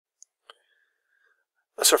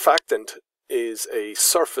surfactant is a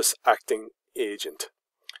surface acting agent,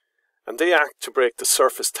 and they act to break the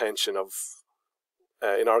surface tension of,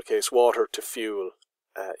 in our case, water to fuel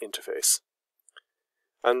interface.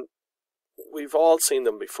 And we've all seen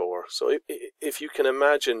them before. So if you can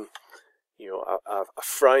imagine, a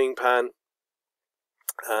frying pan,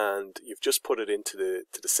 and you've just put it into the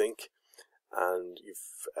sink, and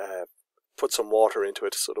you've put some water into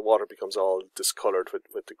it, so the water becomes all discolored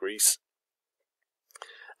with the grease,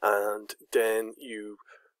 and then you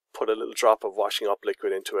put a little drop of washing up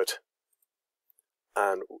liquid into it,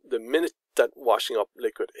 and the minute that washing up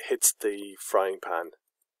liquid hits the frying pan,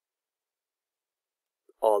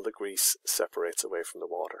 all the grease separates away from the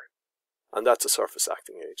water, and that's a surface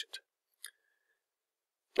acting agent.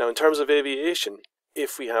 Now, in terms of aviation,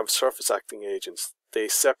 if we have surface acting agents, they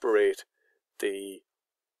separate the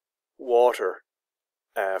water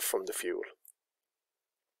from the fuel.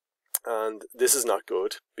 And this is not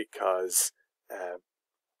good because,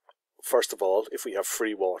 first of all, if we have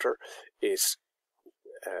free water, it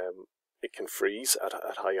can freeze at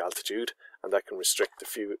high altitude, and that can restrict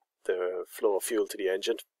the flow of fuel to the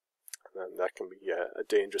engine, and that can be a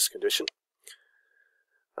dangerous condition.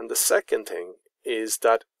 And the second thing is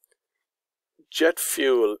that jet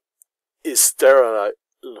fuel is sterile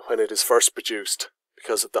when it is first produced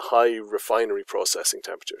because of the high refinery processing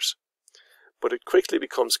temperatures, but it quickly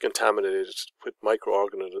becomes contaminated with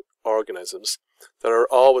microorganisms that are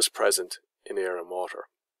always present in air and water.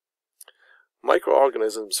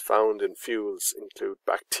 Microorganisms found in fuels include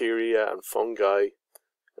bacteria and fungi,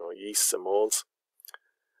 yeasts and molds,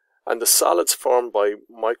 and the solids formed by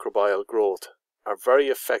microbial growth are very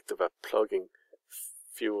effective at plugging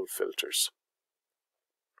fuel filters.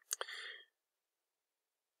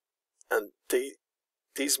 And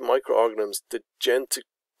these microorganisms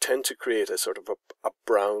tend to create a sort of a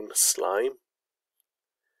brown slime,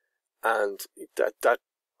 and that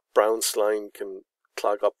brown slime can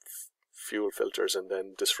clog up fuel filters and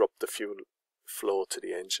then disrupt the fuel flow to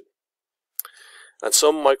the engine. And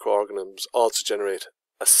some microorganisms also generate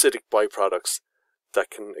acidic byproducts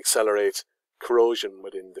that can accelerate corrosion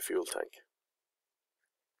within the fuel tank.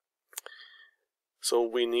 So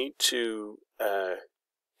we need to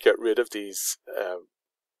get rid of these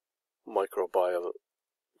microbial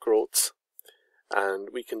growths, and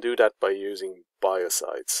we can do that by using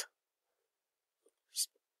biocides.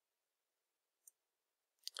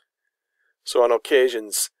 So on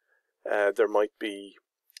occasions there might be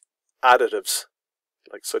additives,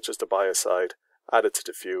 such as the biocide, added to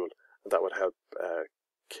the fuel, and that would help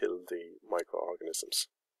kill the microorganisms.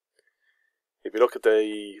 If you look at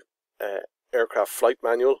the aircraft flight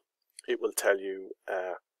manual, it will tell you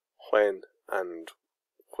when and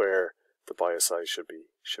where the biocide should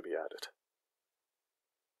be added.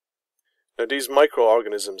 Now, these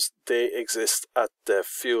microorganisms, they exist at the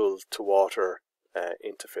fuel to water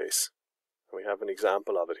interface. We have an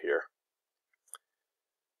example of it here.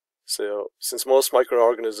 So, since most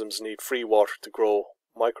microorganisms need free water to grow,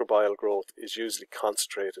 microbial growth is usually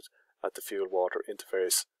concentrated at the fuel-water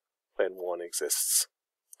interface when one exists.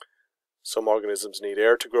 Some organisms need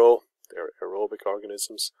air to grow, they're aerobic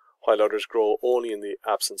organisms, while others grow only in the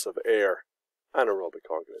absence of air, anaerobic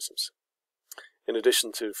organisms. In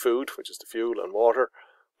addition to food, which is the fuel, and water,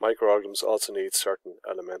 microorganisms also need certain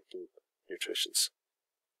elemental nutrients.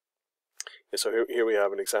 So here we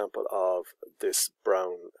have an example of this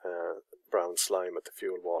brown slime at the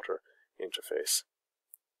fuel-water interface.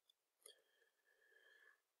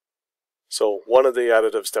 So one of the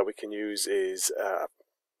additives that we can use is a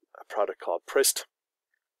product called Prist.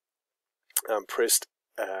 And Prist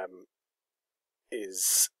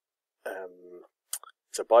is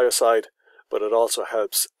it's a biocide, but it also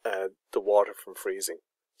helps the water from freezing.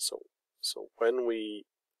 So when we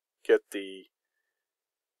get the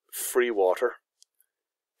free water,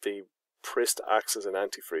 the Prist acts as an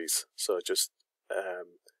antifreeze, so it just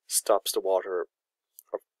stops the water,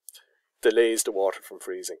 or delays the water from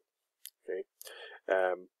freezing. Okay,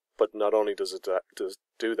 but not only does it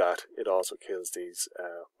do that, it also kills these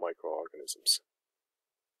microorganisms.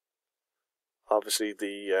 Obviously,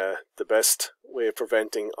 the best way of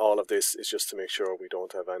preventing all of this is just to make sure we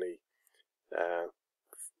don't have any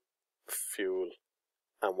fuel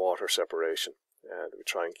and water separation. We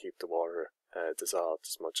try and keep the water dissolved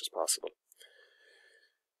as much as possible.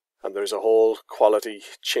 And there's a whole quality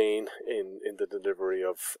chain in the delivery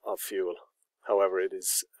of fuel. However, it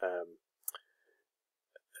is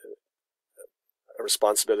a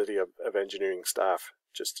responsibility of engineering staff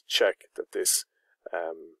just to check that this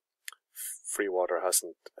free water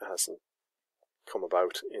hasn't come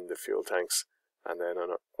about in the fuel tanks, and then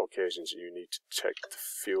on occasions you need to check the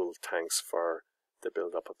fuel tanks for the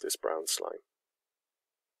build-up of this brown slime.